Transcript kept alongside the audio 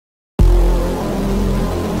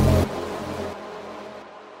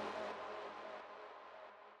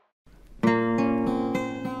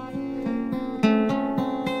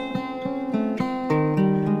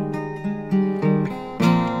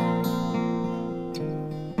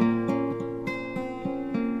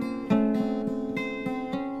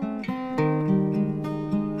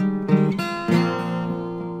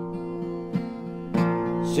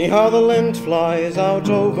See how the lint flies out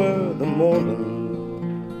over the moorland.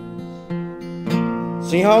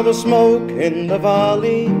 See how the smoke in the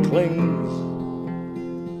valley clings.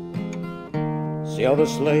 See how the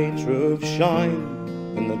slate roofs shine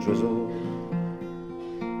in the drizzle.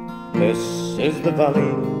 This is the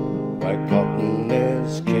valley where cotton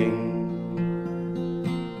is king.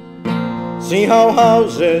 See how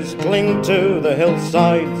houses cling to the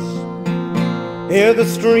hillsides. Hear the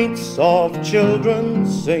streets of children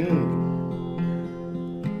sing.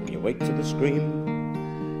 You wake to the scream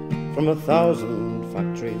from 1,000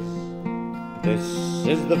 factories. This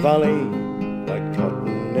is the valley where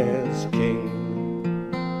cotton is king.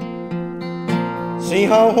 See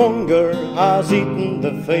how hunger has eaten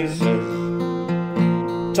the faces.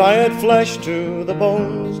 Tired flesh to the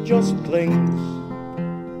bones just clings.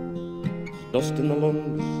 Dust in the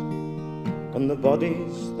lungs and the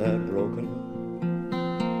bodies they're broken.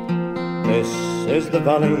 This is the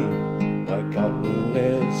valley where cotton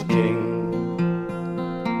is king.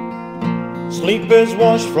 Sleep is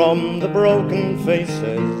washed from the broken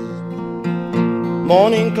faces.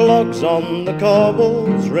 Morning clocks on the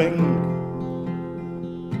cobbles ring.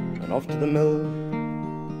 And off to the mill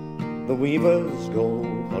the weavers go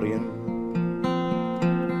hurrying.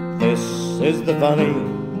 This is the valley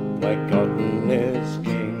where cotton is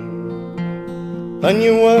king. Then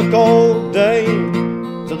you work all day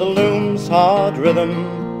to the loom's hard rhythm.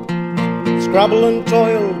 Scrabble and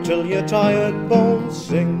toil till your tired bones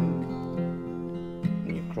sing.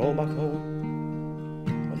 And you crawl back home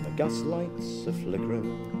when the gas lights are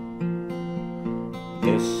flickering.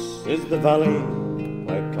 This is the valley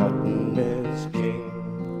where cotton is king.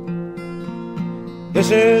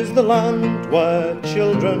 This is the land where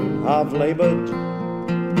children have laboured,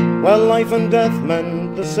 where life and death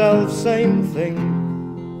meant the self-same thing.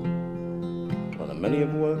 Where the many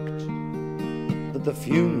have worked that the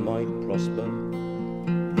few might prosper.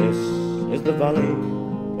 This is the valley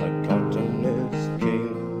where cotton is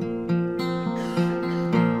king.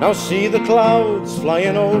 Now see the clouds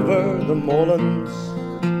flying over the moorlands.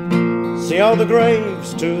 See how the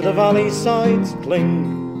graves to the valley sides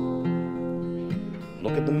cling.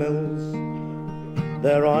 Look at the mills,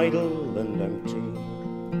 they're idle and empty.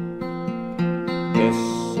 This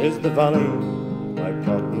is the valley where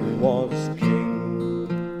cotton was